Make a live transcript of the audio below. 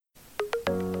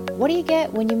What do you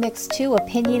get when you mix two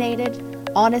opinionated,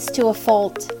 honest to a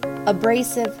fault,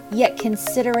 abrasive yet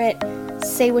considerate,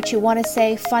 say what you want to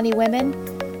say, funny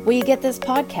women? Well, you get this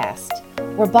podcast.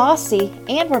 We're bossy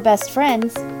and we're best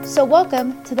friends, so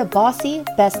welcome to the Bossy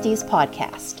Besties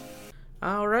podcast.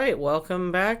 All right,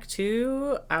 welcome back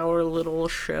to our little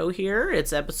show here.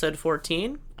 It's episode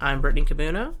 14. I'm Brittany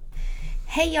Cabuna.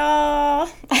 Hey, y'all.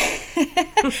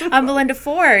 I'm Melinda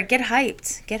Ford. Get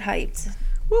hyped. Get hyped.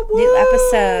 Woo woo. New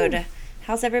episode.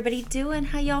 How's everybody doing?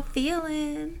 How y'all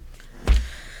feeling?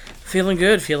 Feeling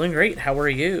good, feeling great. How are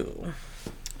you?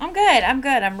 I'm good.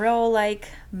 I'm real,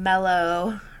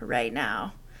 mellow right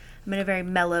now. I'm in a very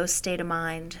mellow state of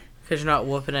mind. Because you're not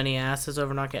whooping any asses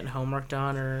over not getting homework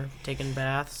done or taking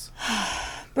baths?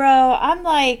 Bro, I'm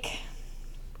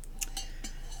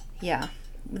yeah.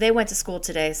 They went to school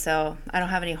today, so I don't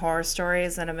have any horror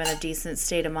stories, and I'm in a decent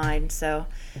state of mind, so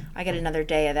I get another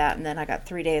day of that, and then I got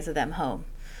 3 days of them home.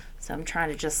 So I'm trying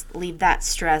to just leave that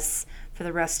stress for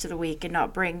the rest of the week and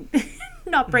not bring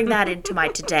that into my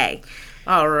today.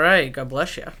 All right, God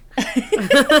bless you.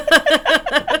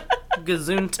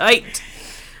 Gazoon tight.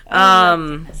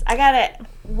 I got it.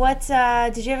 What,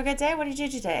 did you have a good day? What did you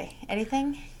do today?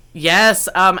 Anything? Yes.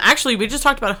 Actually, we just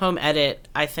talked about home edit,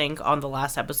 I think, on the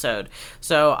last episode.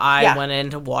 So I went in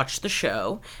to watch the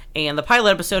show, and the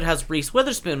pilot episode has Reese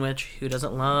Witherspoon, which, who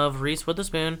doesn't love Reese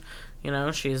Witherspoon? You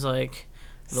know, she's like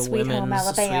the Sweet women's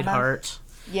Home, sweetheart.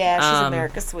 Yeah, she's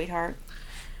America's sweetheart.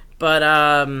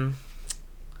 But,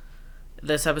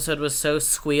 this episode was so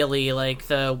squealy. Like,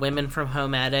 the women from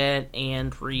home edit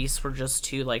and Reese were just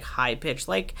too, high-pitched,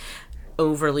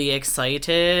 overly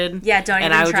excited. Yeah, don't and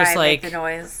even I was try just and make the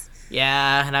noise.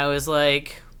 Yeah, and I was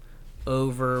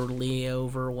overly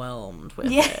overwhelmed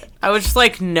with it. I was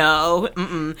just no.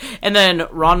 Mm-mm. And then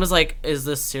Ron was like, is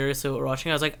this seriously what we're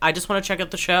watching? I was like, I just want to check out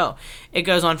the show. It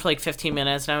goes on for 15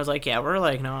 minutes, and I was like, yeah, we're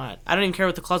not. I don't even care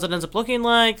what the closet ends up looking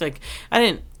like.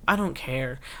 I don't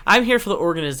care. I'm here for the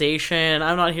organization.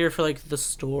 I'm not here for the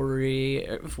story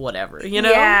or whatever, you know?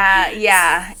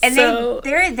 Yeah. And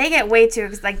they get way too,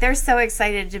 they're so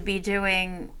excited to be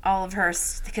doing all of her,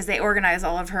 because they organize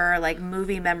all of her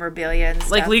movie memorabilia and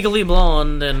stuff. Legally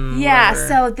Blonde and whatever.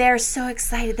 So they're so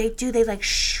excited. They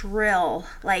shrill,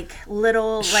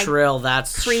 little shrill.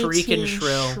 That's freaking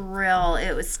shrill.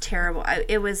 It was terrible.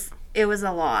 It was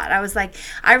a lot.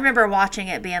 I remember watching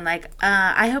it being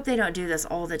I hope they don't do this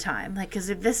all the time. Because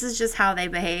if this is just how they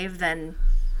behave, then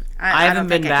I don't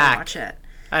think I can watch it.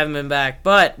 I haven't been back.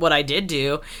 But what I did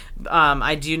do,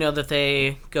 I do know that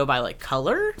they go by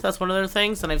color. That's one of their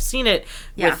things. And I've seen it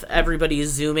with everybody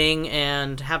Zooming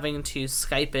and having to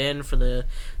Skype in for the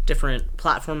different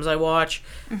platforms I watch.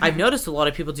 Mm-hmm. I've noticed a lot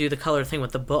of people do the color thing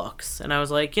with the books. And I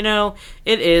was like, it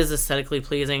is aesthetically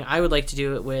pleasing. I would like to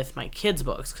do it with my kids'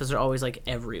 books because they're always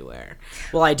everywhere.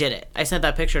 Well, I did it. I sent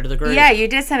that picture to the group. Yeah, you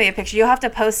did send me a picture. You'll have to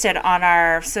post it on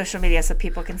our social media so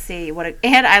people can see what it...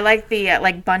 And I like the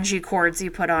bungee cords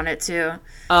you put on it too.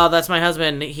 Oh, that's my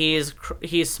husband. He's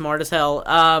smart as hell.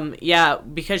 Yeah,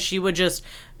 because she would just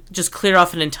clear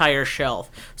off an entire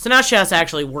shelf. So now she has to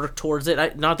actually work towards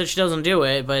it. Not that she doesn't do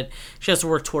it, but she has to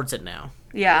work towards it now.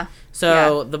 Yeah.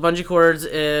 So the bungee cords,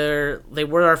 they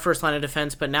were our first line of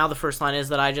defense, but now the first line is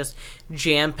that I just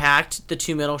jam-packed the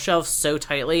two middle shelves so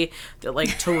tightly that,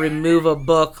 to remove a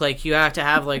book, you have to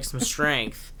have, some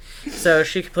strength. So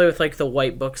she can play with, the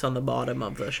white books on the bottom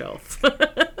of the shelf.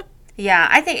 Yeah,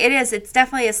 I think it is. It's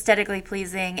definitely aesthetically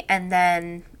pleasing, and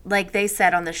then, they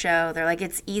said on the show, they're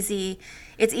it's easy...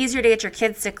 It's easier to get your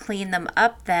kids to clean them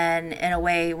up then in a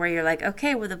way where you're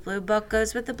okay, well, the blue book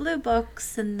goes with the blue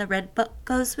books and the red book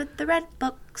goes with the red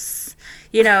books.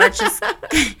 It just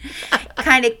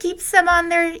kind of keeps them on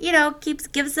their,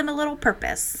 gives them a little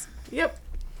purpose. Yep.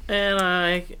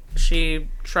 And she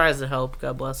tries to help.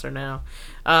 God bless her now.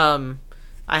 I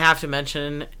have to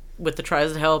mention, with the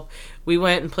tries to help, we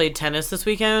went and played tennis this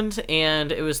weekend,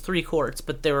 and it was 3 courts,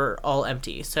 but they were all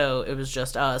empty, so it was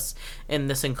just us in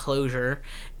this enclosure,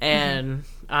 and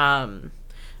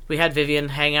we had Vivian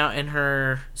hang out in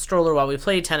her stroller while we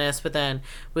played tennis, but then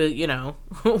we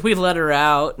we let her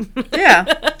out.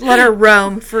 Yeah, let her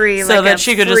roam free, so that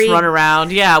she could just run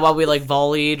around, while we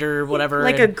volleyed or whatever,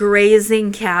 a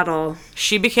grazing cattle.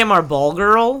 She became our ball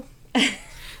girl.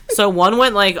 So one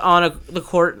went on the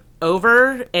court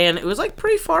over, and it was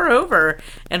pretty far over,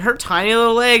 and her tiny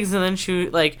little legs, and then she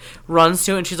runs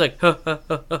to it, and she's like, huh, huh,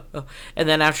 huh, huh, huh. And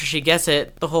then after she gets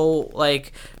it, the whole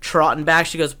trotting back,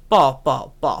 she goes ball,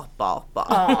 ball, ball, ball,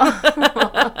 ball.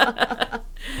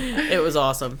 It was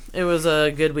awesome. It was a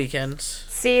good weekend.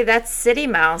 See, that's City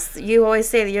Mouse. You always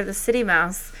say that you're the City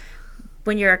Mouse.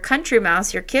 when you're a country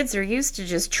mouse, your kids are used to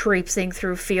just traipsing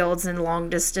through fields and long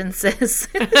distances.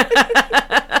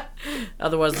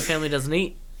 Otherwise, the family doesn't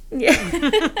eat.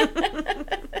 Yeah.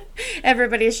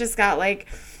 Everybody's just got like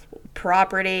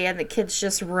property and the kids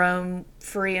just roam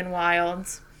free and wild.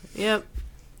 Yep.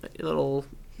 Your little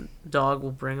dog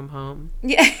will bring them home.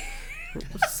 Yeah.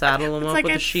 Saddle them up like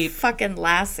with a the sheep. Fucking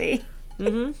lassie.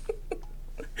 Mm-hmm.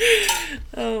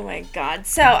 Oh my god.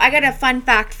 So I got a fun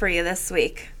fact for you this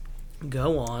week.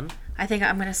 Go on. I think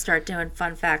I'm going to start doing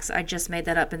fun facts. I just made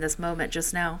that up in this moment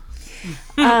just now.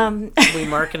 We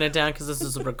marking it down because this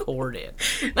is recorded.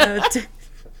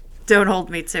 Don't hold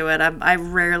me to it. I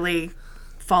rarely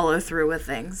follow through with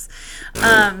things.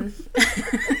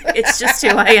 It's just who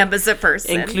I am as a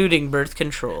person. Including birth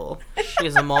control.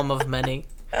 She's a mom of many.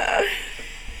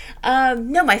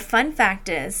 No, my fun fact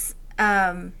is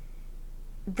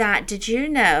that did you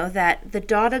know that the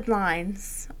dotted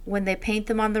lines, when they paint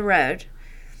them on the road,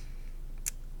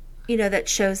 you know, that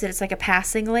shows that it's like a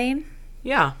passing lane?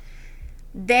 Yeah.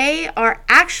 They are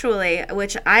actually,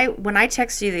 when I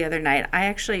texted you the other night, I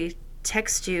actually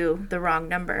text you the wrong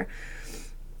number.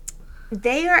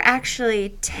 They are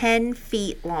actually 10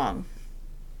 feet long.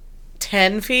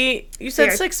 10 feet? You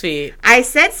said 6 feet. I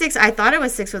said 6. I thought it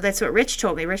was 6, but that's what Rich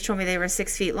told me. Rich told me they were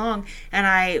 6 feet long. And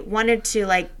I wanted to,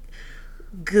 like,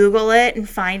 Google it and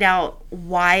find out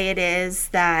why it is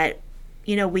that,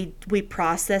 you know, we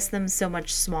process them so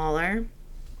much smaller.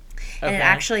 And it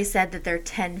actually said that they're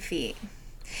 10 feet.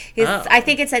 I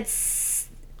think it said,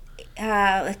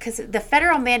 because the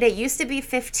federal mandate used to be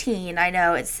 15, I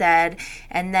know it said,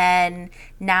 and then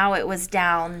now it was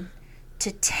down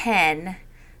to 10. Let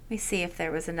me see if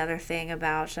there was another thing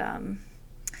about,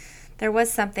 there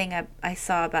was something I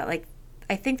saw about, like,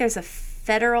 I think there's a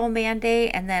federal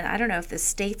mandate, and then I don't know if the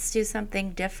states do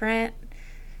something different.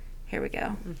 Here we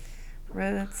go.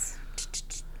 Roads.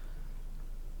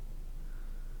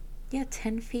 Yeah,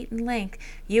 10 feet in length.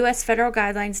 U.S. federal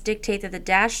guidelines dictate that the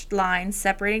dashed lines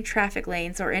separating traffic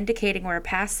lanes or indicating where a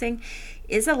passing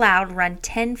is allowed run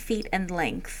 10 feet in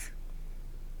length.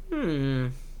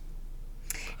 And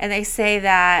they say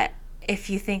that if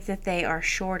you think that they are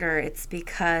shorter, it's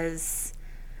because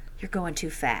you're going too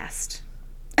fast.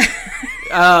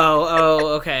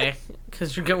 Okay.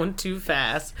 Because you're going too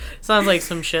fast. Sounds like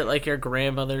some shit like your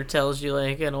grandmother tells you,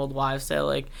 like an old wives' tale,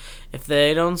 like, if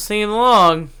they don't seem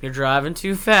long, you're driving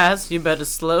too fast, you better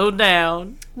slow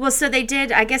down. Well, so I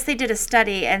guess they did a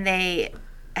study, and they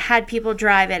had people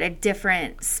drive at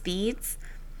different speeds.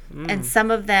 And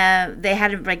some of them, they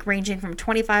had like ranging from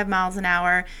 25 miles an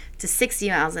hour to 60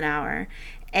 miles an hour.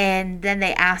 And then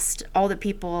they asked all the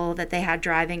people that they had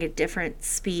driving at different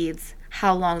speeds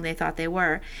how long they thought they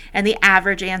were. And the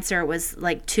average answer was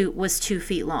like 2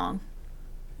 feet long.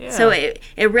 Yeah. So it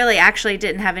really actually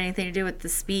didn't have anything to do with the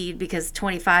speed, because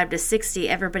 25 to 60,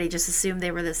 everybody just assumed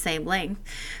they were the same length.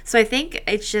 So I think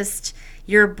it's just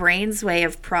your brain's way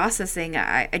of processing,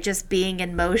 just being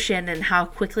in motion and how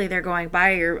quickly they're going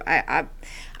by.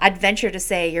 I'd venture to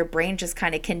say your brain just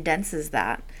kind of condenses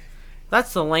that.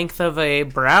 That's the length of a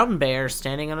brown bear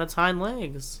standing on its hind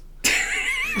legs.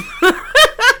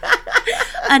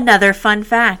 Another fun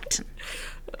fact.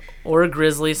 Or a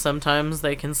grizzly, sometimes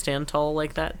they can stand tall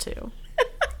like that too.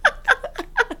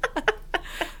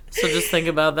 So just think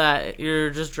about that.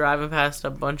 You're just driving past a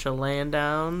bunch of laying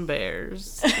down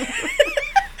bears.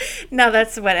 No,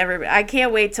 that's what I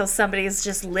can't wait till somebody's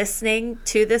just listening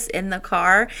to this in the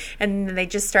car and they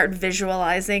just start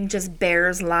visualizing just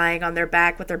bears lying on their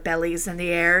back with their bellies in the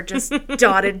air, just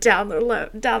dotted down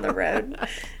the road.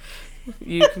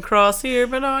 You can cross here,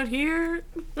 but not here.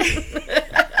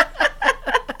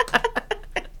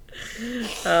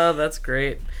 Oh, that's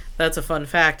great. That's a fun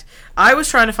fact. I was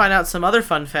trying to find out some other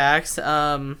fun facts.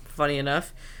 Funny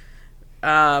enough.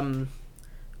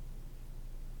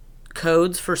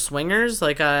 Codes for swingers,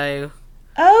 Oh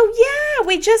yeah,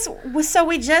 we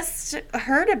just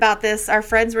heard about this. Our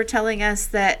friends were telling us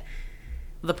that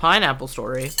the pineapple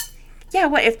story. Yeah,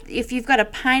 what if you've got a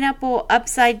pineapple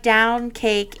upside down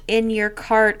cake in your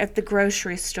cart at the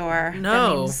grocery store?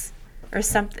 No. Or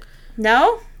something.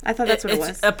 No? I thought that's what it was.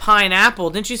 It's a pineapple.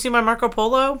 Didn't you see my Marco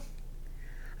Polo?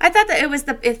 I thought that it was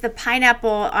if the pineapple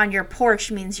on your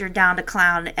porch means you're down to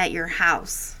clown at your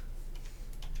house.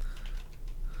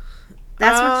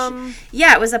 That's what.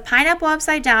 Yeah, it was a pineapple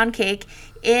upside down cake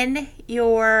in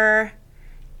your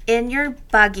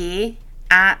buggy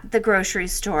at the grocery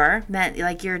store. Meant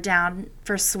like you're down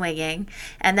for swinging,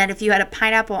 and then if you had a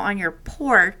pineapple on your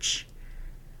porch,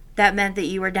 that meant that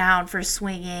you were down for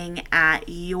swinging at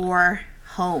your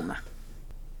home.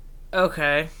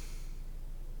 Okay.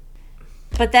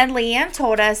 But then Leanne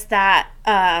told us that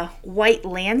white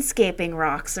landscaping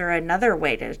rocks are another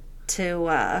way to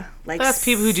like. That's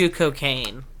people who do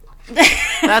cocaine.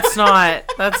 That's not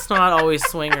always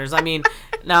swingers. I mean,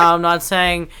 now I'm not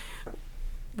saying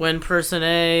when person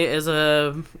A is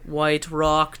a white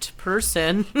rocked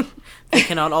person, they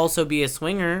cannot also be a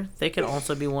swinger. They can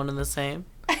also be one and the same.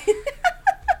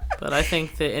 But I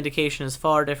think the indication is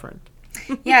far different.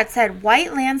 Yeah, it said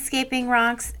white landscaping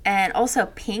rocks and also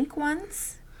pink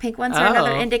ones. Pink ones are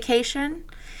another indication.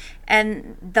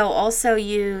 And they'll also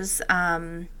use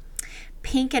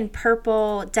pink and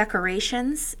purple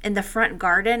decorations in the front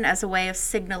garden as a way of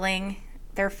signaling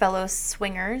their fellow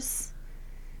swingers.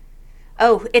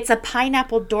 Oh, it's a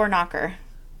pineapple door knocker.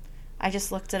 I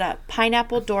just looked it up.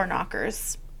 Pineapple door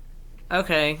knockers.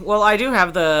 Okay. Well, I do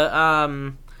have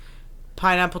the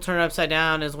pineapple turned upside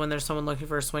down is when there's someone looking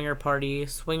for a swinger party.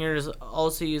 Swingers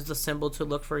also use the symbol to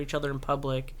look for each other in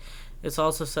public. It's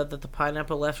also said that the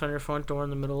pineapple left on your front door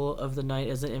in the middle of the night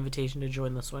is an invitation to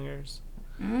join the swingers.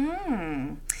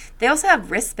 They also have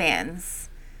wristbands.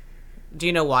 Do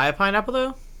you know why a pineapple,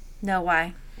 though? No,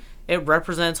 why? It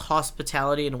represents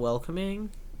hospitality and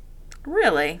welcoming.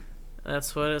 Really?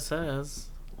 That's what it says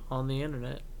on the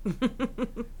internet.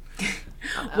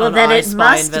 Well, then it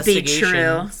must be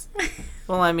true.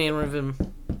 Well, I mean,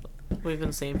 we've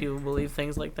been seeing people believe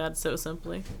things like that so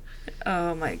simply.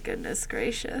 Oh my goodness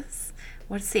gracious!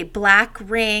 Let's see, black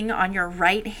ring on your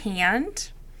right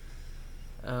hand.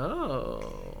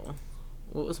 Oh,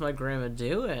 what was my grandma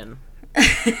doing?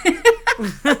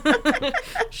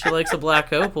 She likes a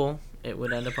black opal. It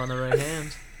would end up on the right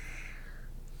hand.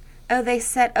 Oh, they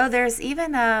said. Oh, there's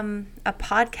even a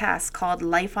podcast called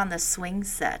 "Life on the Swing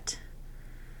Set."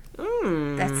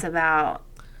 That's about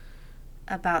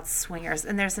swingers.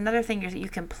 And there's another thing you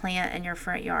can plant in your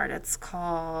front yard. It's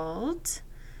called.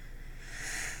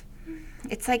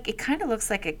 It's like it kind of looks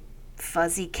like a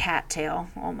fuzzy cattail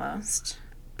almost.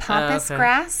 Pampas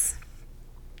grass.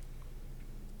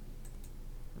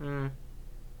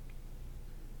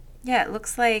 Yeah, it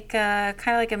looks like kind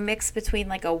of like a mix between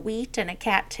like a wheat and a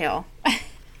cattail.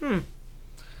 Well,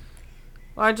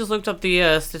 I just looked up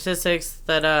the statistics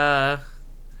that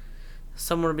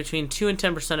somewhere between 2 and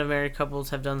 10% of married couples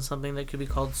have done something that could be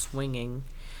called swinging.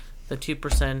 The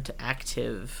 2%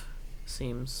 active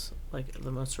seems like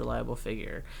the most reliable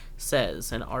figure,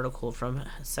 says an article from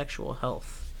Sexual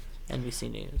Health,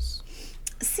 NBC News.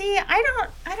 See, I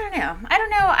don't know.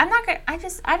 I'm not gonna.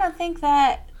 I don't think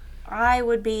that I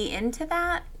would be into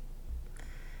that.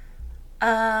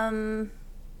 I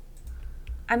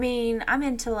mean, I'm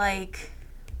into like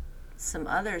some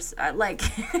others. Like,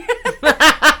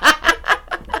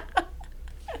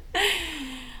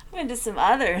 I'm into some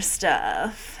other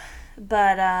stuff,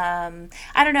 but I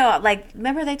don't know. Like,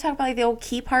 remember they talk about like the old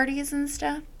key parties and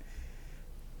stuff?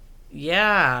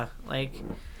 Yeah, like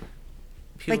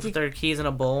people put their keys in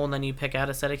a bowl and then you pick out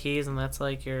a set of keys and that's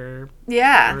like your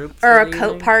group or a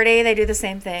coat party. They do the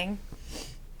same thing.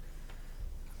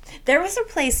 There was a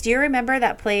place. Do you remember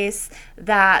that place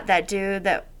that dude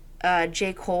that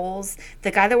J. Cole's,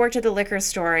 the guy that worked at the liquor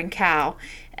store in Cal,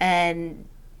 and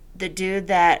the dude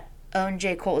that owned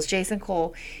J. Cole's, Jason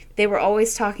Cole, they were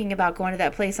always talking about going to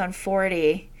that place on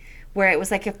 40 where it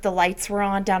was like if the lights were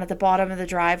on down at the bottom of the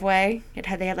driveway.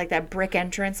 They had like that brick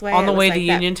entranceway. On the way to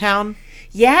Uniontown?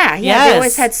 Yeah. Yes. They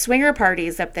always had swinger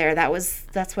parties up there.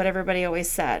 That's what everybody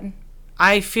always said.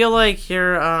 I feel like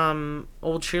your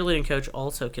old cheerleading coach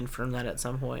also confirmed that at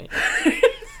some point.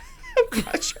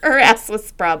 Her ass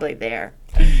was probably there.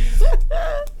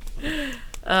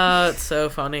 It's so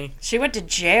funny. She went to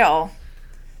jail.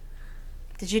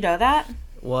 Did you know that?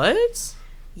 What?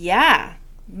 Yeah.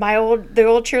 The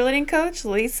old cheerleading coach,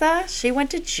 Lisa, she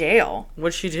went to jail.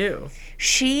 What'd she do?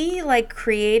 She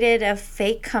created a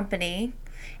fake company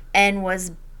and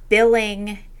was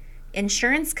billing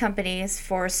insurance companies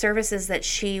for services that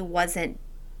she wasn't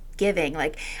giving.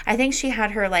 I think she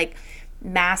had her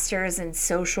master's in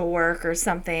social work or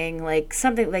something like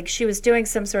she was doing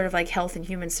some sort of health and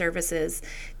human services,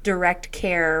 direct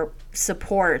care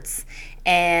supports,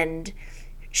 and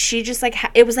she just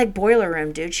it was like boiler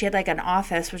room, dude. She had an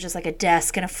office with just a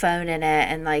desk and a phone in it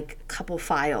and a couple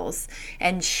files,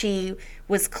 and she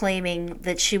was claiming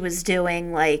that she was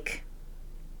doing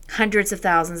hundreds of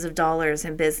thousands of dollars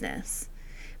in business,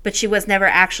 but she was never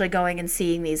actually going and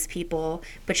seeing these people,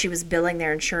 but she was billing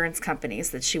their insurance companies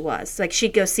that she was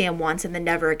she'd go see them once and then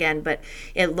never again, but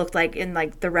it looked like in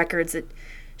the records that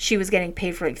she was getting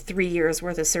paid for 3 years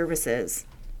worth of services.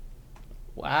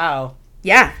 Wow.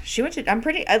 Yeah, she went to. I'm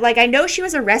pretty. Like, I know she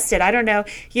was arrested. I don't know.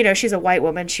 You know, she's a white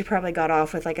woman. She probably got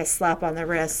off with like a slap on the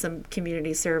wrist, some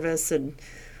community service, and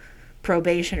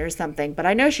probation or something. But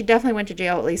I know she definitely went to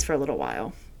jail at least for a little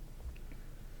while.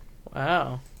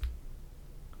 Wow.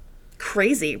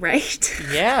 Crazy, right?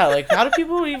 Yeah, like, how do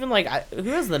people even, like, who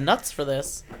has the nuts for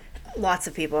this? Lots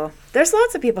of people. There's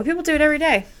lots of people. People do it every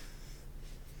day.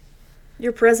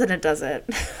 Your president does it.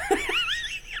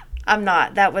 I'm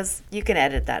not. That was, you can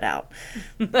edit that out.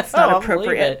 That's not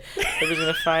appropriate. Everyone's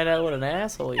going to find out what an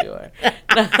asshole you are.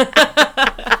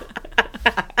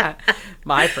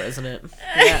 My president.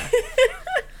 Yeah.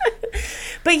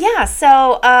 But yeah,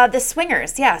 so the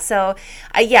swingers. Yeah, so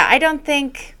yeah, I don't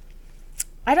think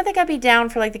I'd be down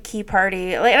for like the key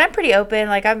party. Like, and I'm pretty open.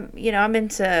 Like, I'm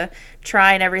into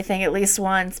trying everything at least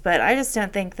once, but I just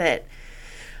don't think that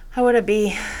I want to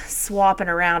be swapping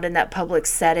around in that public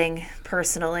setting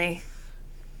personally.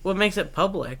 What makes it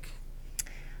public?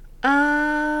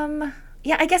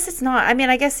 Yeah, I guess it's not. I mean,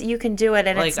 I guess you can do it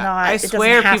and like, it's not. I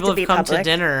swear people have come public. to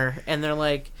dinner and they're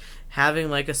like having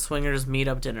like a swingers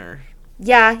meetup dinner.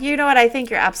 Yeah, you know what? I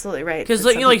think you're absolutely right. Because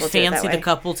you like fancy the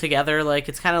couple together. Like,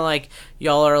 it's kind of like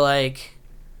y'all are like,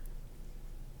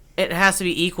 it has to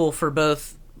be equal for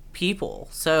both people.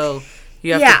 So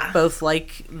you have to both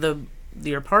like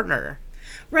your partner.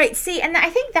 Right. See, and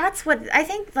I think that's what I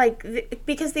think. Like,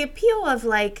 because the appeal of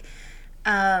like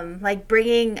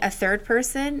bringing a third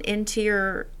person into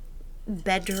your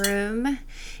bedroom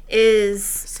is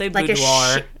say like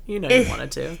boudoir. You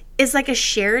wanted to. Is like a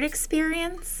shared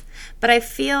experience. But I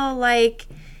feel like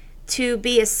to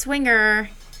be a swinger,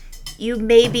 you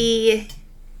maybe,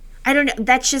 I don't know,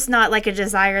 that's just not like a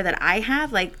desire that I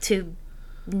have, like to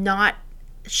not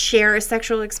share a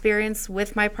sexual experience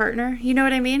with my partner. You know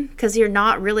what I mean? Because you're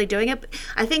not really doing it.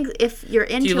 I think if you're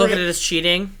into it. Do you look at it as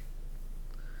cheating?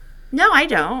 No, I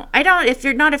don't.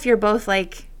 If you're both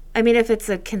like, I mean, if it's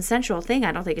a consensual thing,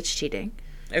 I don't think it's cheating.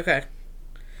 Okay.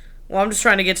 Well, I'm just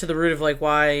trying to get to the root of like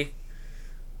why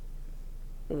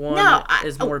one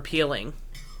is more appealing.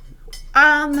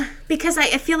 Because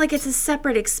I feel like it's a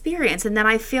separate experience, and then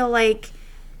I feel like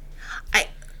I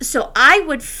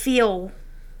would feel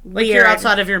like weird. You're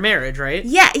outside of your marriage, right?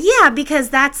 Yeah, because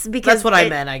that's what I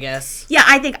meant, I guess. Yeah,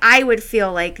 I think I would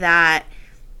feel like that.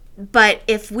 But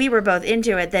if we were both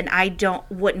into it, then I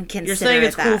wouldn't consider it. You're saying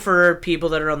it's cool for people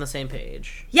that are on the same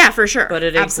page. Yeah, for sure. But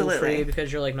it ain't cool for you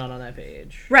because you're like not on that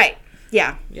page. Right.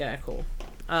 Yeah. Yeah, cool.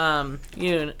 My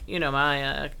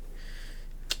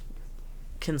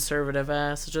conservative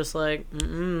ass is just like,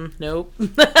 nope.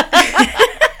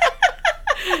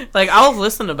 Like, I'll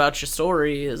listen about your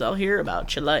stories, I'll hear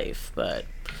about your life, but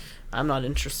I'm not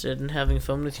interested in having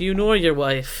fun with you nor your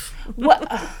wife. What?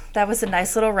 That was a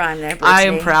nice little rhyme there, Bridget. I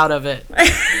am proud of it.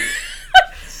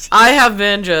 I have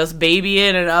been just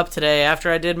babying it up today.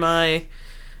 After I did my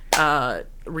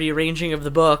rearranging of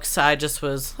the books, I just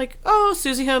was like, oh,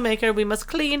 Susie Homemaker, we must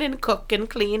clean and cook and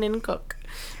play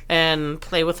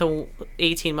with a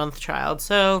 18-month child.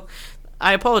 So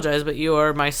I apologize, but you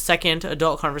are my second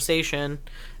adult conversation,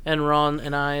 and Ron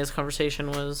and I's conversation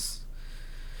was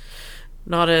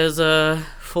not as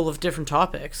full of different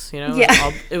topics,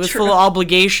 Yeah, it was full of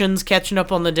obligations, catching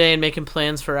up on the day, and making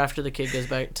plans for after the kid goes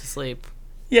back to sleep.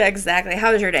 Yeah, exactly.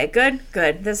 How was your day? Good.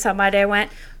 This is how my day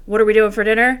went. What are we doing for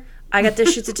dinner? I got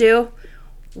this shit to do.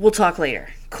 We'll talk later.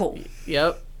 Cool.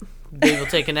 Yep. Babe will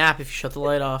take a nap if you shut the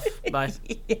light off. Bye.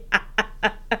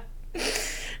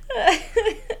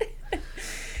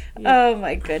 Oh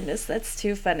my goodness, that's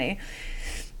too funny.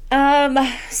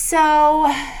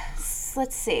 So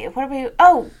let's see.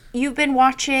 You've been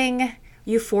watching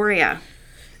Euphoria.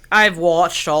 I've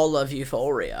watched all of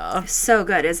Euphoria. So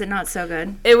good. Is it not so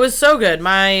good? It was so good.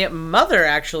 My mother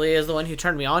actually is the one who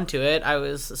turned me on to it. I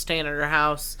was staying at her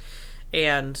house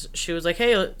and she was like,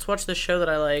 hey, let's watch this show that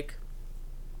I like.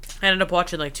 I ended up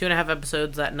watching like 2.5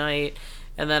 episodes that night,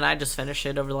 and then I just finished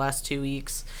it over the last 2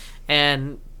 weeks.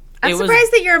 And I'm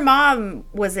surprised that your mom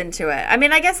was into it. I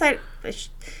mean, I guess I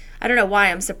don't know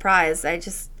why I'm surprised. That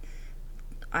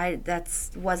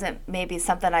wasn't maybe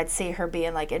something I'd see her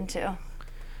being like into.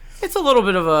 It's a little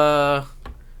bit of a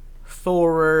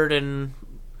forward and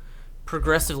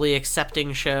progressively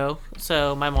accepting show,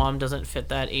 so my mom doesn't fit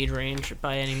that age range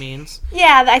by any means.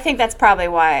 Yeah, I think that's probably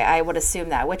why I would assume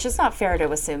that, which is not fair to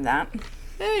assume that.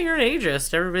 Yeah, you're an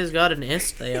ageist. Everybody's got an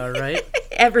ist they are, right?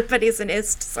 Everybody's an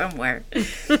ist somewhere.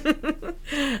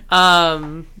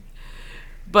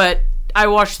 But I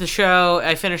watched the show,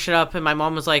 I finished it up, and my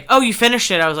mom was like, oh, you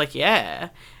finished it? I was like, yeah.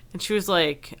 And she was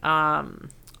like,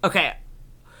 okay,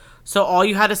 so all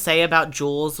you had to say about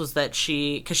Jules was that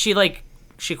because she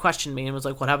she questioned me and was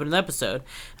like, what happened in the episode?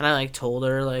 And I like told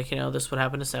her like, this would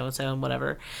happen to so and so and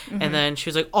whatever. And then she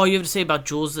was like, all you have to say about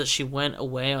Jules is that she went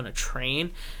away on a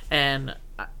train. And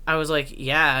I was like,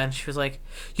 yeah. And she was like,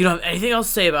 you don't have anything else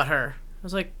to say about her? I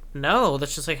was like, no,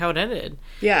 that's just like how it ended.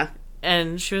 Yeah.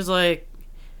 And she was like,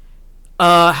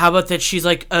 how about that she's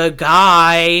like a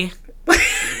guy?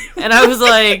 And I was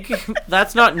like,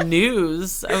 that's not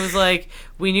news. I was like,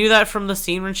 we knew that from the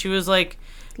scene when she was like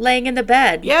laying in the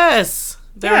bed. Yes.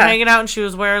 They were hanging out and she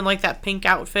was wearing like that pink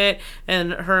outfit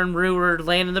and her and Rue were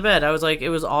laying in the bed. I was like, it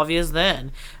was obvious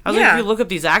then. I was like, if you look up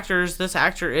these actors, this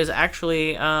actor is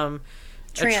actually a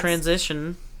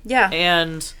transition. Yeah.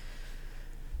 And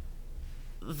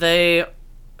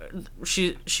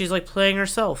she's like playing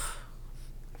herself.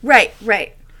 Right.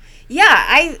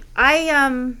 Yeah,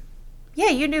 yeah,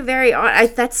 you knew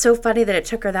that's so funny that it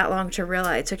took her that long to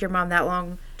realize. It took your mom that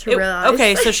long to realize.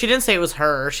 Okay, so she didn't say it was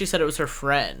her. She said it was her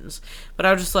friends. But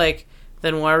I was just like,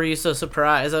 then why were you so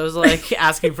surprised? I was like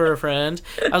asking for a friend.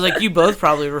 I was like, you both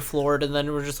probably were floored and then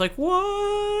were just like,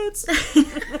 what?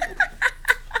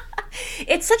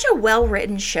 It's such a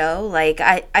well-written show. Like,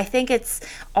 I think it's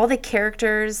all the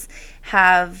characters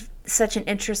have such an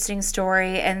interesting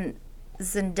story, and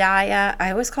Zendaya,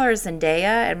 I always call her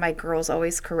Zendaya, and my girls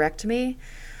always correct me.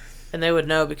 And they would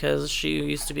know because she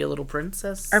used to be a little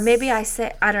princess. Or maybe I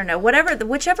don't know.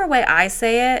 Whichever way I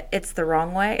say it, it's the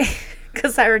wrong way.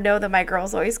 Because I know that my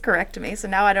girls always correct me, so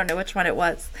now I don't know which one it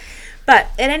was. But,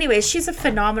 anyways, she's a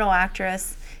phenomenal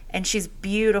actress, and she's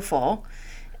beautiful.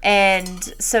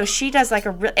 And so she does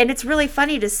and it's really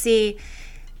funny to see,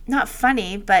 not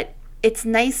funny, but it's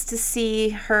nice to see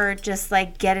her just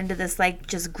like get into this like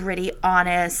just gritty,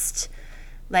 honest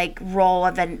like role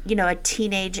of a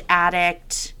teenage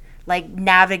addict, like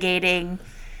navigating,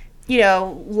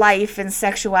 life and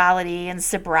sexuality and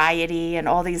sobriety and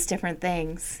all these different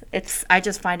things. I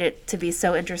just find it to be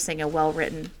so interesting and well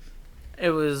written.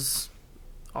 It was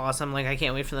awesome. Like, I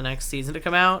can't wait for the next season to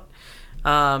come out.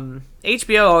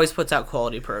 HBO always puts out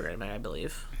quality programming, I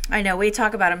believe. I know. We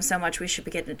talk about them so much, we should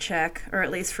be getting a check, or at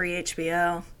least free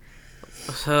HBO.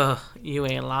 Ugh, you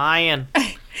ain't lying.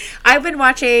 I've been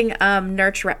watching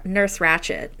Nurse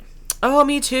Ratched. Oh,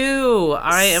 me too.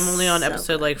 I am only on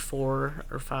episode like 4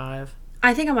 or 5.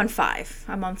 I think I'm on 5.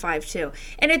 I'm on 5 too.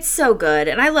 And it's so good.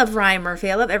 And I love Ryan Murphy.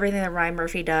 I love everything that Ryan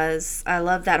Murphy does. I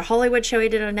love that Hollywood show he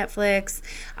did on Netflix.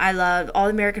 I love All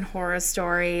American Horror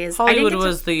Stories. Hollywood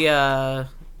was the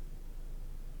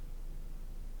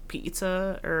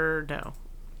pizza, or no?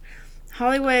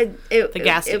 Hollywood. The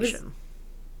gas station.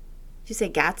 Did you say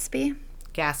Gatsby?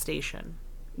 Gas station.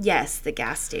 Yes, the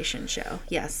gas station show.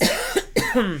 Yes.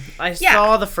 I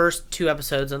saw the first 2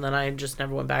 episodes and then I just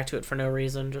never went back to it for no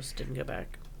reason. Just didn't go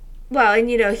back. Well, and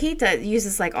he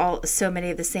uses like so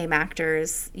many of the same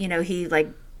actors.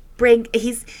 Okay,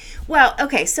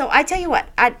 so I tell you what,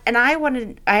 I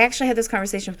actually had this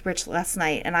conversation with Rich last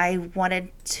night, and I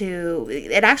wanted to,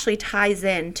 it actually ties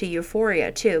in to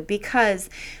Euphoria too, because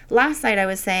last night I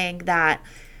was saying that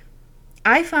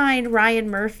I find Ryan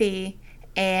Murphy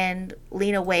and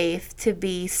Lena Waithe to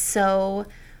be so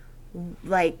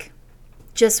like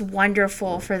just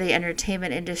wonderful for the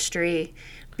entertainment industry,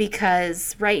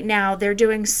 because right now they're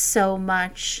doing so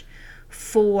much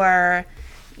for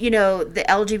the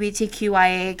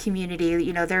LGBTQIA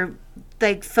community. They're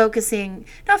like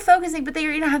not focusing, but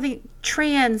they're having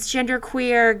trans,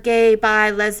 genderqueer, gay, bi,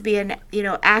 lesbian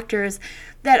actors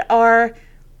that are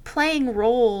playing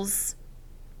roles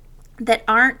that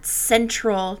aren't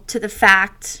central to the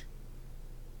fact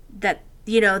that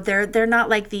they're not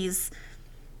like these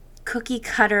cookie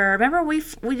cutter. Remember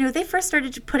they first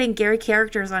started putting gay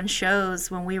characters on shows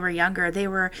when we were younger. They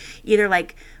were either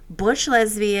like butch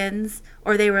lesbians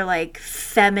or they were like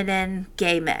feminine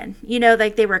gay men.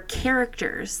 Like they were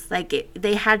characters. Like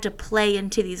they had to play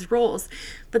into these roles.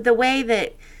 But the way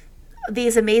that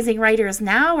these amazing writers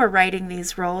now are writing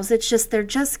these roles, they're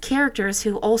just characters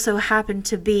who also happen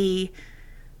to be,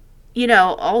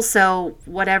 also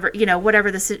whatever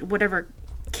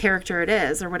character it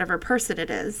is or whatever person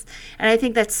it is. And I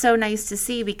think that's so nice to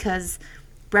see, because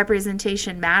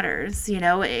representation matters.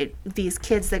 These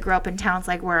kids that grow up in towns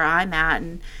like where I'm at,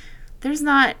 and there's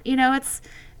not, it's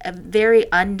a very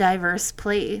undiverse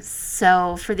place.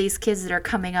 So for these kids that are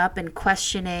coming up and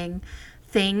questioning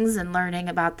things and learning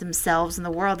about themselves and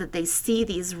the world, that they see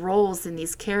these roles and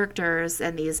these characters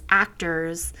and these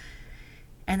actors,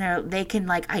 and they can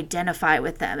like identify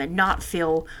with them and not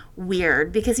feel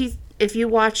weird. Because did you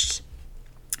watch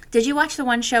the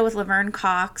one show with Laverne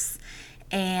Cox,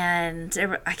 and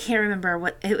I can't remember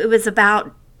what it was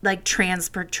about, like trans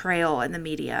portrayal in the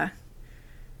media?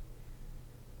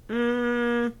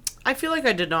 I feel like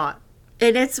I did not.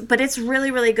 But it's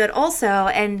really, really good also.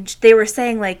 And they were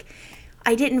saying, like,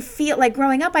 I didn't feel like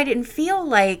growing up, I didn't feel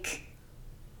like,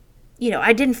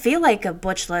 I didn't feel like a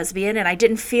butch lesbian, and I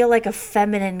didn't feel like a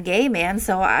feminine gay man.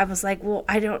 So I was like, well,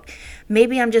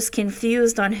 maybe I'm just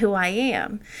confused on who I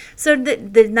am. So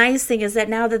the nice thing is that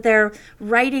now that they're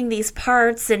writing these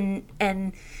parts and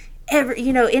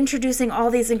introducing all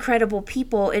these incredible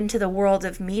people into the world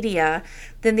of media,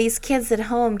 then these kids at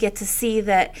home get to see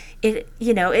that it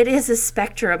is a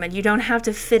spectrum, and you don't have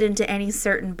to fit into any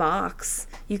certain box.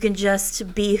 You can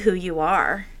just be who you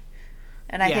are.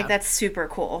 And I think that's super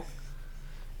cool.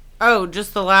 Oh,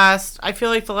 I feel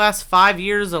like the last 5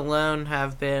 years alone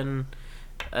have been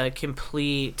a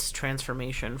complete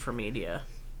transformation for media.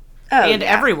 Oh, and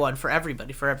everyone, for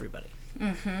everybody.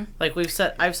 Mm-hmm. Like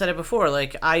I've said it before,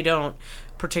 like, I don't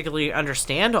particularly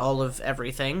understand all of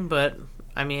everything, but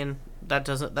I mean,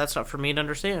 that's not for me to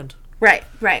understand. Right.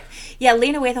 Yeah,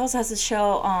 Lena Waithe also has a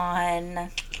show on,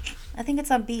 I think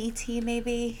it's on BET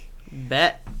maybe.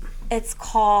 Bet. It's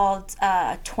called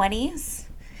 20s,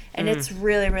 and it's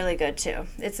really, really good too.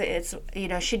 It's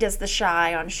she does The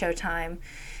Chi on Showtime,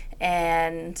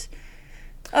 and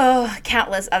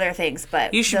countless other things,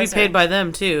 but you should be paid by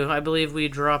them too. I believe we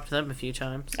dropped them a few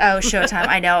times. Oh, Showtime!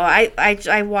 I know.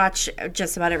 I watch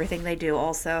just about everything they do.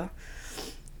 Also,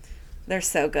 they're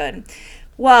so good.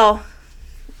 Well,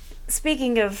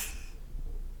 speaking of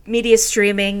media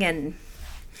streaming and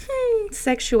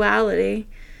sexuality,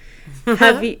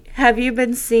 have you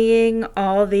been seeing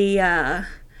all the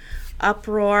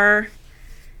uproar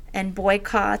and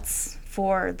boycotts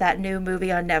for that new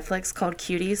movie on Netflix called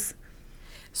Cuties?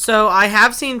 So I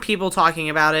have seen people talking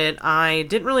about it. I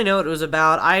didn't really know what it was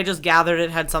about. I just gathered it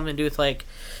had something to do with, like,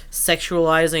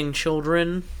 sexualizing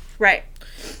children. Right.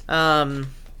 But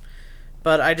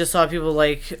I just saw people,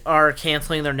 like, are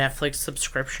canceling their Netflix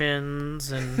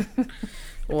subscriptions and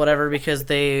whatever because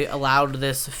they allowed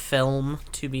this film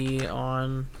to be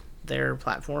on their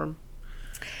platform.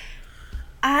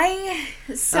 I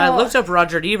looked up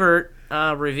Roger Ebert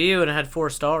review, and it had 4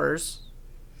 stars.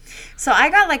 So I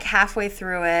got like halfway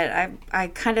through it. I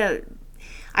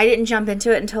didn't jump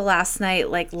into it until last night,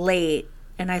 like late,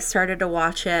 and I started to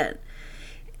watch it.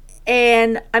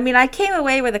 And I mean, I came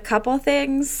away with a couple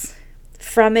things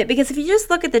from it, because if you just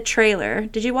look at the trailer,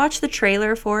 did you watch the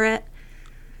trailer for it?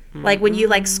 Like when you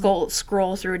like scroll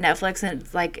through Netflix, and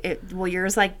it's like will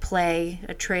yours like play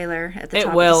a trailer at the top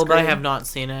of the screen? It will, but I have not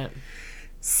seen it.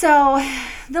 So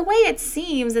the way it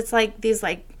seems, it's like these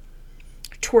like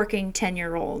twerking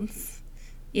 10-year-olds,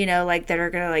 like that are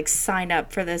gonna like sign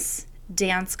up for this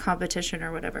dance competition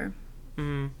or whatever.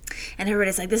 And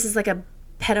everybody's like, this is like a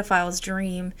pedophile's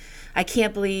dream. I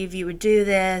can't believe you would do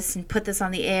this and put this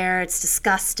on the air. It's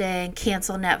disgusting.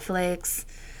 Cancel Netflix.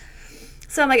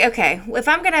 So I'm like, okay, if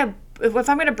I'm gonna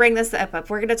bring this up,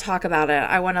 we're gonna talk about it,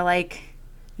 I want to like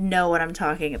know what I'm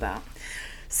talking about.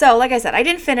 So like I said, I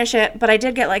didn't finish it, but I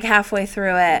did get like halfway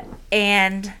through it.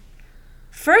 And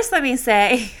first, let me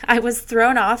say, I was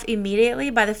thrown off immediately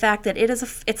by the fact that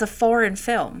it's a foreign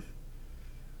film.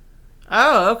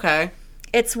 Oh, okay.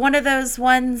 It's one of those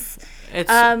ones. It's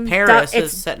Paris.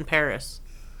 It's set in Paris.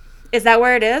 Is that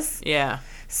where it is? Yeah.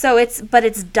 So it's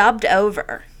dubbed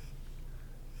over.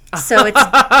 So it's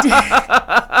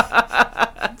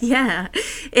yeah,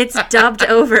 it's dubbed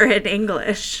over in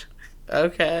English.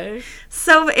 Okay.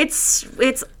 So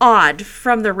it's odd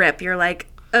from the rip. You're like,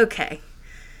 okay.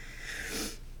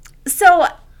 So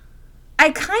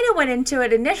I kind of went into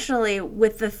it initially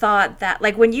with the thought that,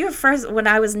 like, when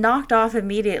I was knocked off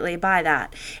immediately by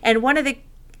that, and one of the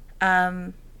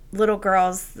little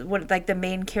girls, like the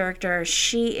main character,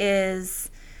 she is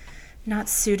not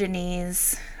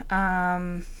Sudanese.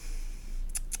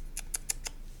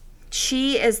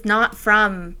 She is not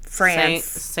from France.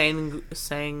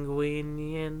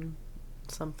 Sanguinian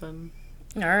something.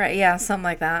 All right, yeah, something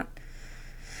like that.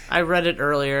 I read it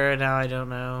earlier, and now I don't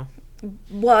know.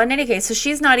 Well, in any case, so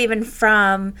she's not even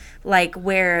from, like,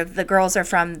 where the girls are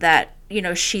from that,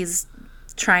 she's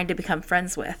trying to become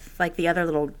friends with, like the other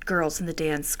little girls in the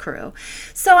dance crew.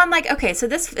 So I'm like, okay, so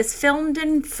this is filmed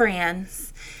in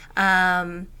France,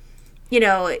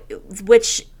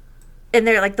 which... And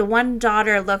they're like, the one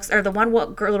daughter looks, or the one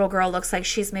little girl looks like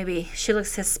she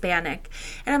looks Hispanic.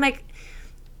 And I'm like,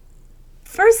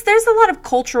 first, there's a lot of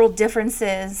cultural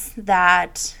differences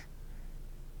that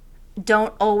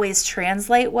don't always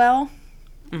translate well.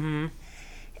 Mm-hmm.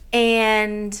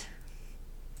 And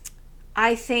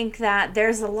I think that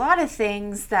there's a lot of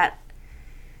things that,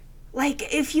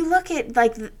 like, if you look at,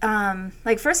 like,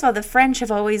 first of all, the French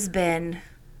have always been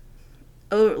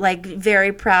like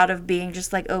very proud of being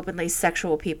just like openly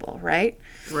sexual people, right?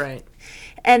 Right.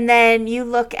 And then you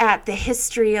look at the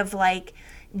history of like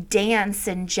dance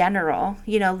in general.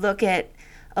 You know, look at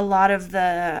a lot of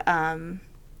the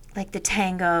like the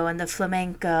tango and the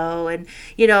flamenco, and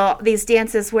you know, these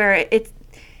dances where it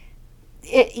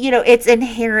you know, it's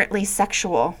inherently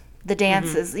sexual. The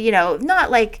dances, you know,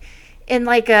 not like in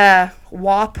like a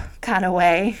WAP kind of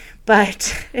way,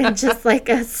 but in just like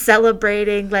a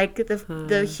celebrating like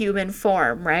the human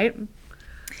form, right?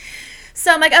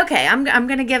 So I'm like, okay, I'm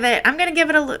gonna give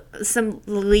it some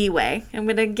leeway. I'm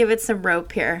gonna give it some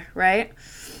rope here, right?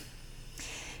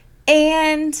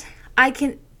 And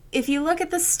if you look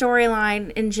at the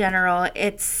storyline in general,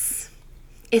 it's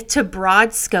to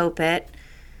broad scope it.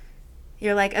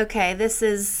 You're like, okay, it's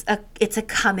a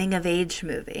coming of age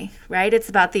movie, right? It's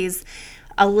about these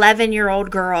 11-year-old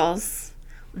girls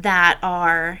that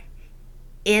are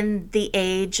in the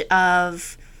age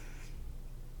of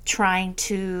trying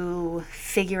to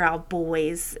figure out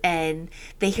boys, and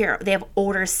they have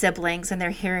older siblings and they're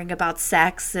hearing about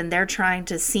sex and they're trying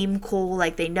to seem cool,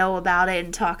 like they know about it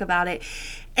and talk about it.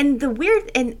 And the weird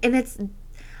and it's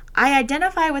I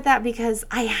identify with that because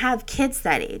I have kids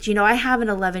that age. You know, I have an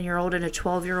 11-year-old and a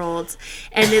 12-year-old,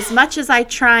 and as much as I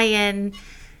try and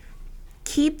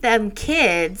keep them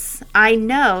kids, I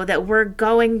know that we're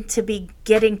going to be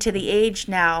getting to the age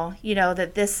now, you know,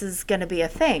 that this is going to be a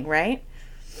thing, right?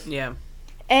 Yeah.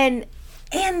 And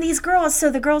these girls,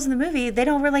 so the girls in the movie, they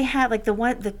don't really have like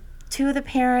the two of the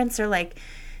parents are like,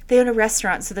 they own a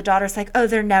restaurant, so the daughter's like, oh,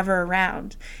 they're never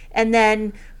around. And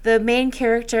then the main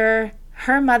character,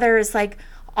 her mother is like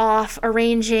off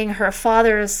arranging her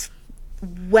father's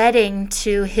wedding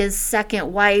to his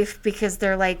second wife because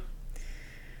they're like,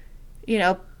 you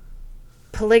know,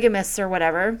 polygamists or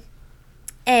whatever.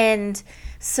 And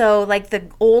so like the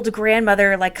old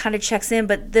grandmother like kind of checks in,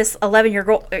 but this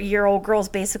 11-year-old girl's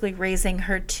basically raising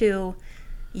her two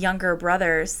younger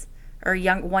brothers, or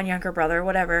one younger brother,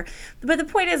 whatever. But the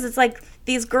point is, it's like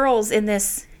these girls in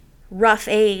this rough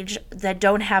age that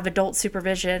don't have adult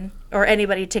supervision or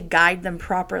anybody to guide them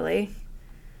properly.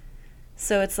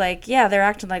 So it's like, yeah, they're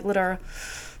acting like little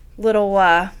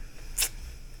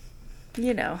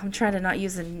you know, I'm trying to not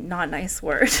use a not nice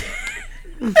word.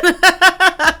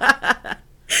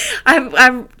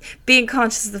 I'm being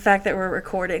conscious of the fact that we're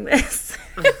recording this.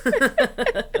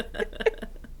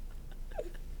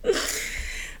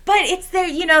 But it's there,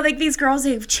 you know, like these girls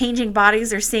have changing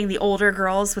bodies. They're seeing the older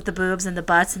girls with the boobs and the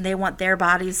butts, and they want their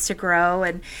bodies to grow.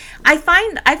 And I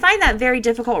find that very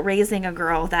difficult raising a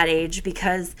girl that age,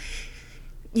 because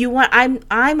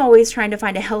I'm always trying to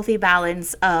find a healthy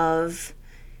balance of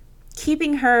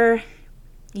keeping her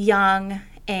young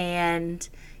and,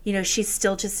 you know, she's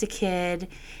still just a kid,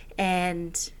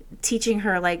 and teaching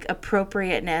her like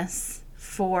appropriateness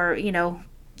for, you know,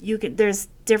 there's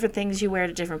different things you wear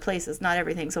to different places. Not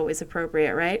everything's always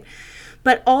appropriate, right?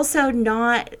 But also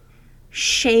not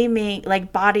shaming,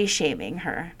 like body shaming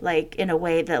her, like in a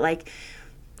way that like,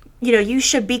 you know, you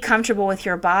should be comfortable with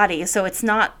your body. So it's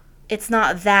not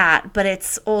that, but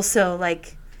it's also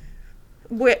like,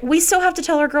 we still have to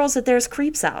tell our girls that there's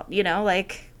creeps out, you know,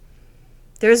 like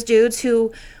there's dudes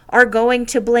who are going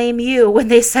to blame you when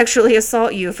they sexually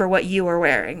assault you for what you are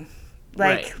wearing.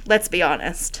 Like, right. Let's be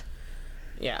honest.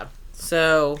 Yeah.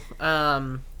 So,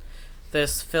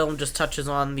 this film just touches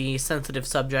on the sensitive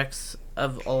subjects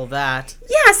of all that.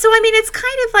 Yeah, so I mean, it's kind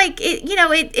of like,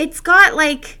 it's got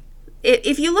like,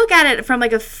 if you look at it from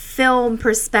like a film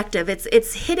perspective,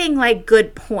 it's hitting like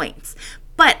good points.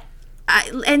 But,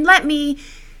 and let me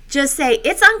just say,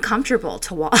 it's uncomfortable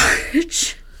to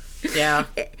watch. Yeah.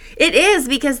 It is,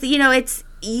 because, you know, it's,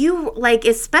 you like,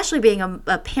 especially being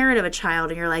a parent of a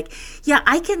child, and you're like, yeah,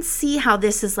 I can see how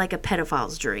this is like a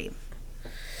pedophile's dream.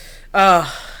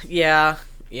 Yeah.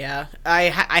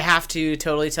 I have to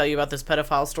totally tell you about this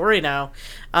pedophile story now.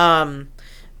 I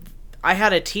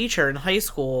had a teacher in high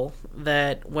school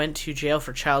that went to jail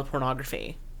for child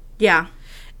pornography. Yeah.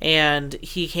 And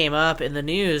he came up in the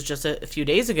news just a few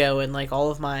days ago, and like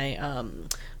all of my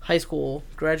high school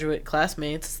graduate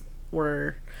classmates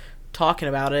were talking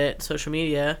about it, social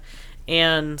media,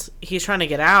 and he's trying to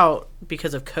get out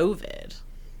because of COVID.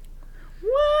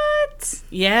 What?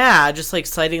 Yeah, just like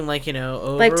citing like, you know,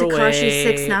 overweight, like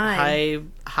Tekashi 6ix9ine,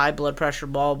 high blood pressure,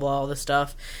 blah blah, all this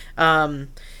stuff. And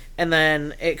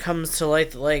then it comes to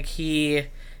light that like he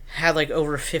had like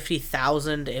over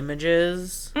 50,000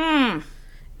 images.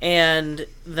 And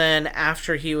then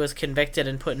after he was convicted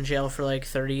and put in jail for like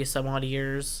 30 some odd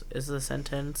years is the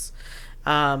sentence,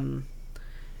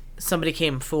 somebody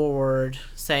came forward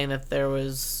saying that there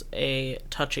was a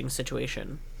touching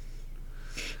situation.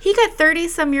 He got 30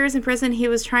 some years in prison. He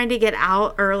was trying to get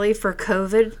out early for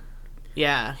COVID.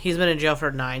 Yeah, he's been in jail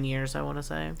for 9 years, I want to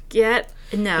say.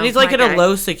 No. And he's like in a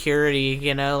low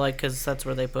security, like, because that's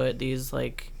where they put these,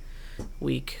 like,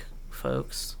 weak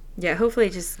folks. Yeah, hopefully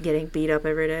just getting beat up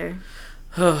every day.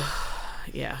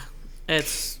 Yeah,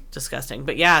 it's disgusting.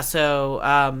 But yeah, so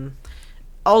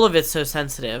all of it's so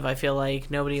sensitive. I feel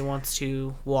like nobody wants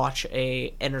to watch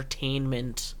a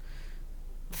entertainment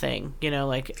thing.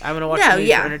 Like, I'm going to watch the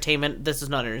news for entertainment. This is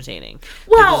not entertaining.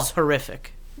 Well, this is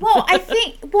horrific. Well, I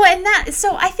think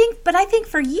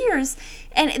for years,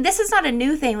 and this is not a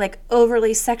new thing, like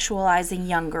overly sexualizing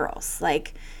young girls.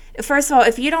 Like, first of all,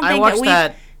 if you don't think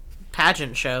that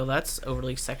pageant show, that's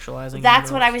overly sexualizing.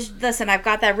 That's what I was. Listen, I've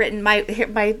got that written.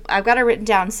 I've got it written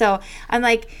down. So I'm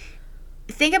like,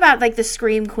 think about like the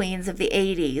scream queens of the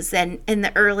 '80s and in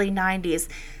the early '90s.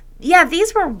 Yeah,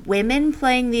 these were women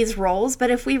playing these roles,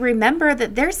 but if we remember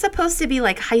that they're supposed to be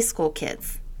like high school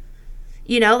kids.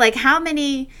 Like how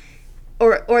many,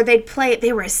 or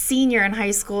they were a senior in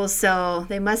high school, so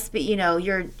they must be,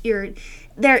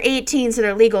 they're 18, so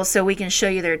they're legal, so we can show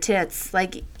you their tits.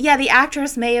 Like, yeah, the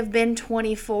actress may have been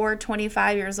 24,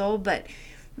 25 years old, but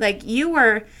like you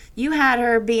had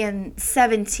her being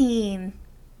 17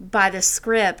 by the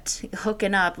script,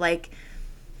 hooking up, like,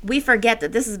 we forget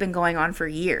that this has been going on for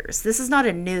years. This is not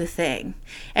a new thing.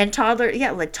 And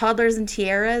toddlers and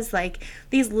tiaras, like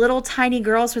these little tiny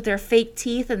girls with their fake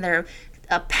teeth and a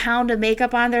pound of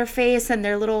makeup on their face and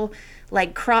their little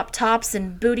like crop tops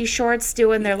and booty shorts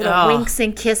doing their little winks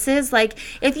and kisses. Like,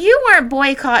 if you weren't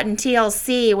boycotting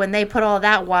TLC when they put all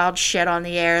that wild shit on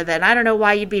the air, then I don't know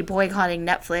why you'd be boycotting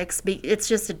Netflix. It's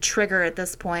just a trigger at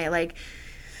this point. Like,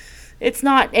 it's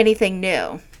not anything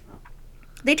new.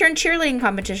 They turned cheerleading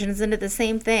competitions into the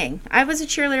same thing. I was a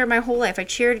cheerleader my whole life. I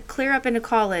cheered clear up into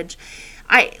college.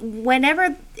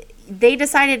 Whenever they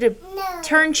decided to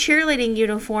turn cheerleading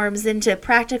uniforms into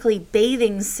practically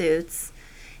bathing suits,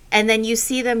 and then you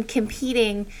see them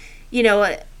competing,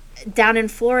 down in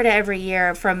Florida every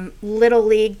year from little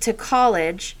league to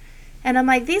college, and I'm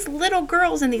like, these little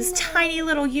girls in these tiny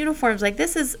little uniforms, like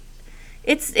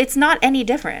it's not any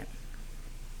different.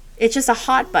 It's just a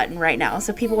hot button right now,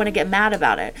 so people want to get mad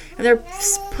about it. And they're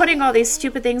putting all these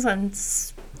stupid things on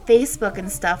Facebook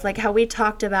and stuff, like how we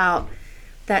talked about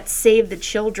that Save the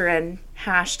Children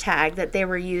hashtag that they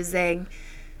were using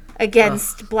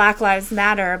against Black Lives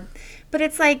Matter. But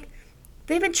it's like,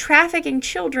 they've been trafficking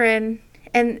children,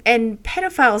 and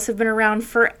pedophiles have been around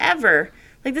forever.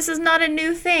 Like, this is not a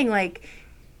new thing. Like,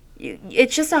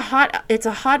 it's just a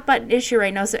hot button issue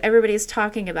right now, so everybody's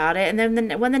talking about it. And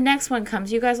then when the next one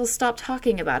comes, you guys will stop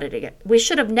talking about it again. We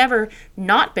should have never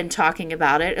not been talking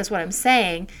about it, is what I'm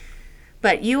saying.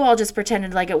 But you all just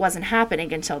pretended like it wasn't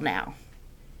happening until now.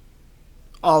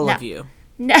 All of you.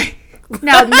 Now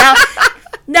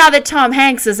that Tom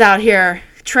Hanks is out here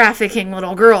trafficking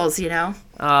little girls,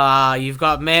 you've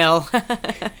got mail.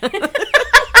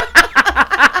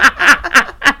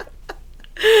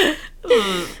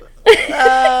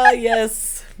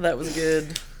 Yes, that was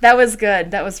good. That was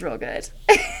good. That was real good.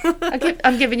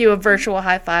 I'm giving you a virtual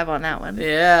high five on that one.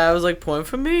 Yeah, I was like, point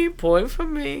for me.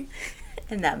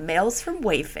 And that mail's from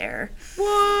Wayfair.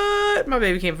 What? My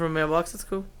baby came from a mailbox. That's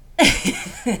cool.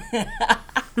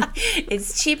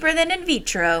 It's cheaper than in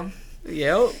vitro.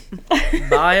 Yep.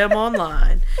 Buy them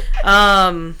online.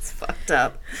 It's fucked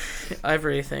up.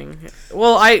 Everything.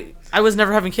 Well, I was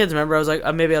never having kids, remember? I was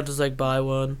like, maybe I'll just like buy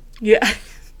one. Yeah.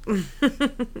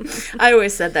 I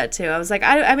always said that too. I was like,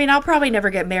 I mean, I'll probably never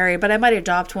get married, but I might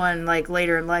adopt one like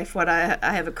later in life when I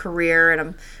have a career and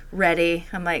I'm ready.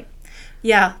 I'm like,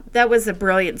 yeah, that was a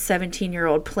brilliant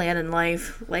 17-year-old plan in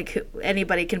life. Like,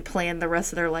 anybody can plan the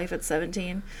rest of their life at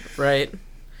 17. Right.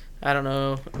 I don't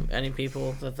know any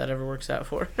people that ever works out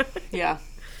for. Yeah.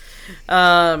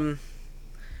 Oh,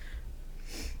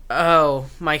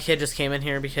 my kid just came in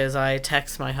here because I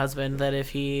text my husband that if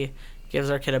he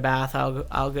gives our kid a bath,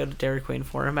 I'll go to Dairy Queen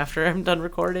for him after I'm done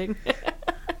recording.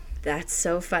 That's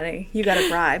so funny. You got a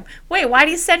bribe. Wait, why do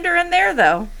you send her in there,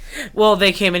 though? Well,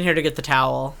 they came in here to get the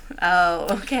towel. Oh,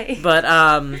 okay. But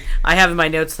I have in my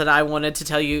notes that I wanted to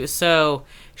tell you. So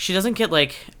she doesn't get,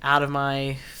 like, out of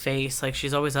my face. Like,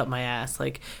 she's always up my ass.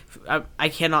 Like, I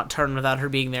cannot turn without her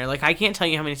being there. Like, I can't tell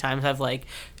you how many times I've, like,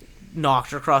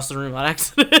 knocked her across the room on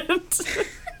accident.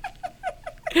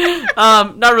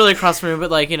 Not really across the room, but,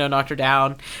 like, knocked her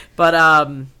down. But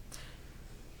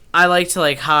I like to,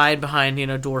 like, hide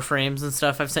behind, door frames and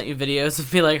stuff. I've sent you videos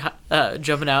of me, like,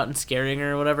 jumping out and scaring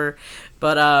her or whatever.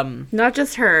 But not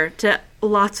just her, to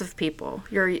lots of people.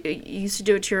 You used to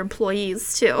do it to your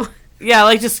employees too. Yeah, I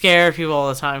like to scare people all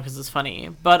the time because it's funny.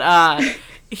 But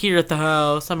here at the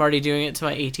house, I'm already doing it to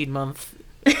my 18-month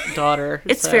daughter.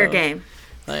 It's fair game.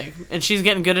 Like, and she's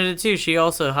getting good at it too. She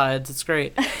also hides. It's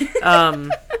great.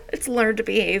 It's learned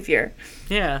behavior.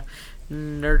 Yeah,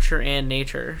 nurture and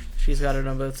nature. She's got it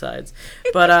on both sides.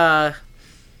 But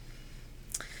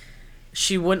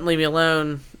she wouldn't leave me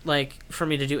alone, like, for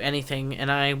me to do anything.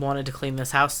 And I wanted to clean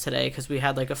this house today because we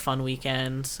had like a fun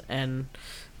weekend and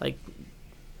like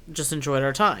just enjoyed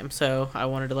our time. So I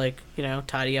wanted to, like, you know,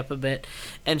 tidy up a bit,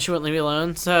 and she wouldn't leave me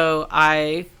alone. So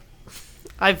I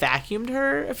vacuumed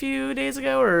her a few days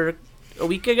ago or a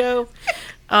week ago.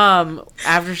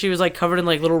 After she was like covered in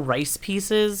like little rice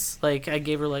pieces. Like I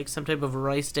gave her like some type of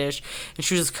rice dish, and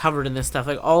she was just covered in this stuff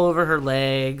like all over her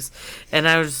legs. And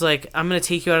I was just like, I'm gonna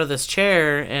take you out of this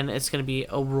chair and it's gonna be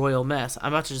a royal mess.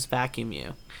 I'm about to just vacuum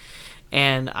you.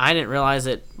 And I didn't realize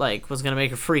it like was gonna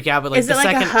make her freak out. But like, is it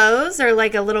like a hose or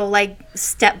like a little like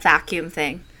step vacuum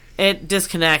thing? It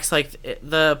disconnects, like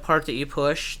the part that you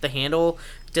push, the handle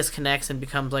disconnects and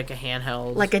becomes like a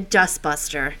handheld, like a dust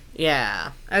buster.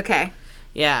 Yeah. Okay.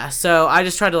 Yeah. So I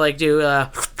just tried to like do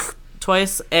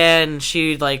twice, and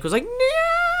she like was like,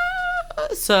 no.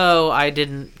 So I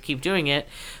didn't keep doing it,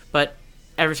 but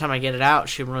every time I get it out,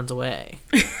 she runs away.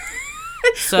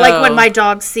 So, like when my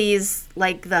dog sees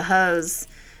like the hose,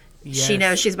 yes. She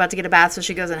knows she's about to get a bath, so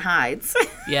she goes and hides.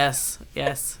 Yes.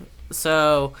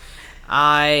 So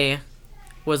I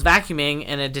was vacuuming,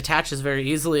 and it detaches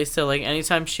very easily. So like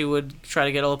anytime she would try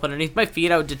to get all up underneath my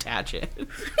feet, I would detach it.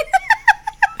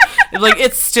 Like,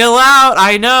 it's still out.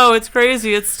 I know, it's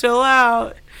crazy. It's still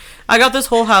out. I got this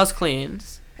whole house cleaned.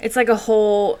 It's like a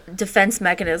whole defense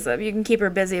mechanism. You can keep her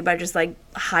busy by just like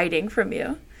hiding from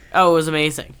you. Oh, it was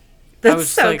amazing. That's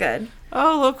so like, good.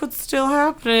 Oh, look what's still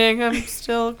happening. I'm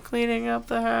still cleaning up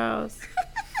the house.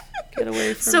 Get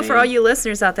away from me. So for all you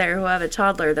listeners out there who have a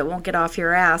toddler that won't get off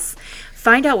your ass,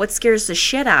 find out what scares the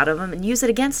shit out of them and use it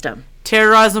against them.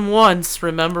 Terrorize them once.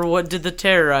 Remember what did the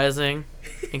terrorizing.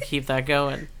 And keep that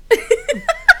going.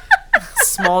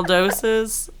 Small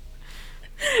doses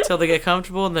until they get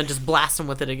comfortable, and then just blast them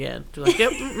with it again. You're like,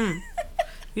 yep,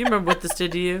 you remember what this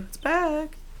did to you. It's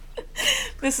back.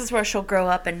 This is where she'll grow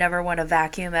up and never want to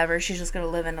vacuum ever. She's just going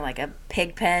to live in like a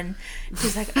pig pen.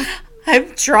 She's like, I'm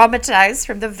traumatized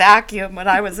from the vacuum when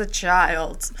I was a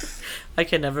child. I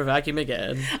can never vacuum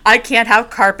again. I can't have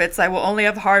carpets. I will only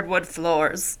have hardwood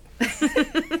floors.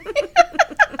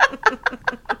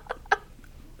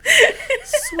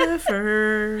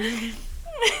 Swiffer.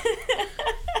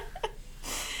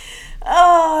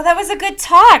 Oh, that was a good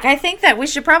talk. I think that we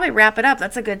should probably wrap it up.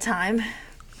 That's a good time.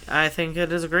 I think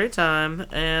it is a great time,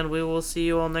 and we will see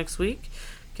you all next week.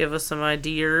 Give us some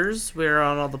ideas. We're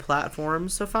on all the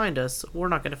platforms, so find us. We're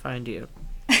not going to find you.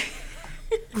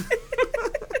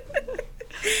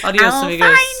 Adios, I'll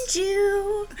amigos. find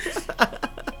you.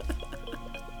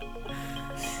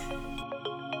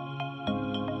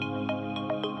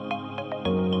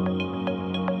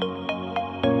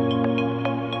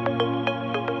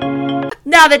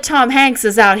 Now that Tom Hanks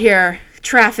is out here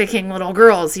trafficking little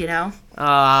girls, you know.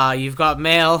 You've got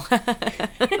mail.